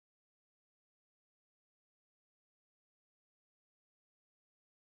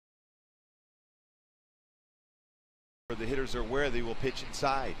The hitters are aware they will pitch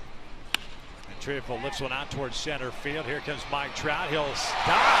inside. And Treeful lifts one out towards center field. Here comes Mike Trout. He'll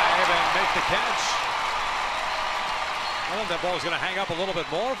dive and make the catch. I thought that ball was going to hang up a little bit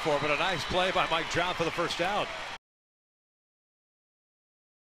more for, but a nice play by Mike Trout for the first out.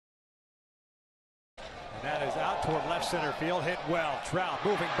 And that is out toward left center field. Hit well. Trout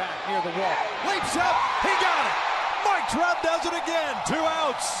moving back near the wall. Leaps up. He got it. Mike Trout does it again. 2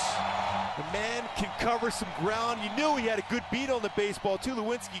 outs. The man can cover some ground. You knew he had a good beat on the baseball too.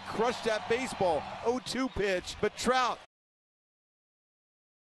 Lewinsky crushed that baseball. 0-2 pitch, but Trout.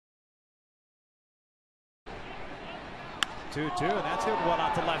 2-2, and that's hit one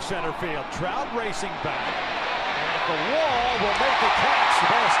out to left center field. Trout racing back. And at the wall will make the catch. The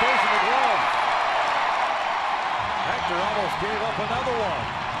ball stays in the glove. Hector almost gave up another one.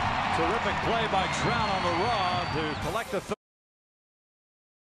 Terrific play by Trout on the run to collect the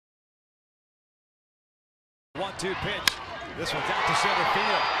 1-2 pitch. This one's out to center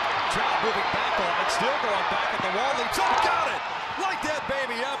field. Trout moving back on it, still going back at the wall. Leaps up, got it! Light that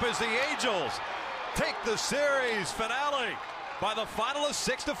baby up as the Angels take the series finale by the final of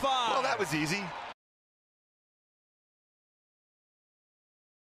 6-5. Well, that was easy.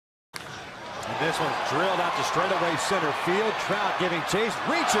 And this one's drilled out to straightaway center field. Trout giving chase,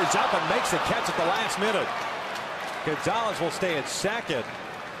 reaches up and makes the catch at the last minute. Gonzalez will stay at second.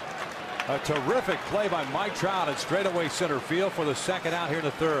 A terrific play by Mike Trout at straightaway center field for the second out here in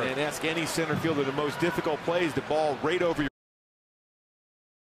the third. And ask any center fielder, the most difficult plays, the ball right over your.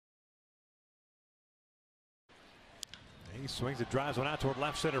 He swings it, drives one out toward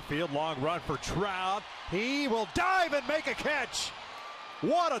left center field. Long run for Trout. He will dive and make a catch.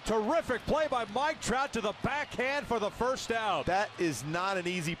 What a terrific play by Mike Trout to the backhand for the first out. That is not an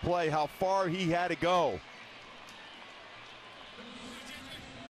easy play, how far he had to go.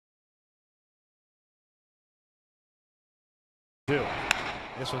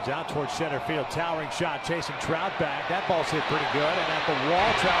 This one's out towards center field. Towering shot, chasing Trout back. That ball's hit pretty good. And at the wall,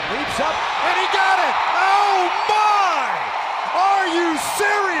 Trout leaps up, and he got it! Oh my! Are you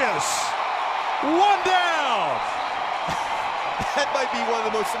serious? One down! That might be one of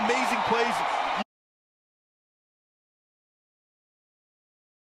the most amazing plays.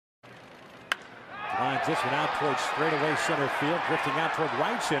 Lines this one out towards straightaway center field, drifting out toward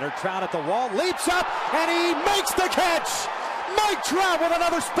right center. Trout at the wall, leaps up, and he makes the catch! Mike Trout with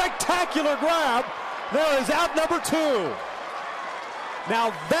another spectacular grab. There is out number 2.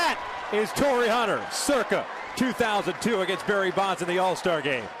 Now that is Torrey Hunter, circa 2002 against Barry Bonds in the All-Star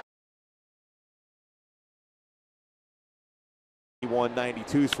game.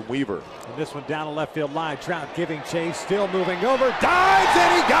 192s from Weaver. And this one down the left field line. Trout giving chase, still moving over, dives,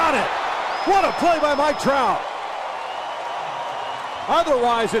 and he got it. What a play by Mike Trout.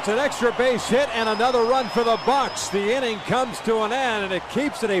 Otherwise, it's an extra base hit and another run for the Bucks. The inning comes to an end, and it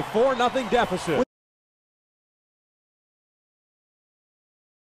keeps it a 4-0 deficit.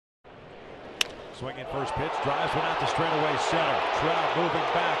 Swinging first pitch, drives one out to straightaway center. Trout moving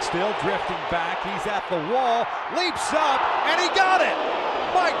back, still drifting back. He's at the wall, leaps up, and he got it!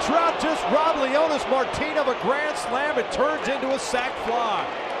 Mike Trout just robbed Leonys Martin of a grand slam. It turns into a sac fly.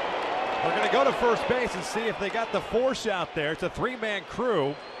 We're going to go to first base and see if they got the force out there. It's a 3-man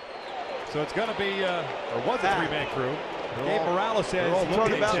crew. So it's going to be, or was a 3-man crew. Gabe Morales says,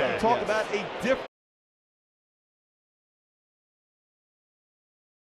 talk about a different.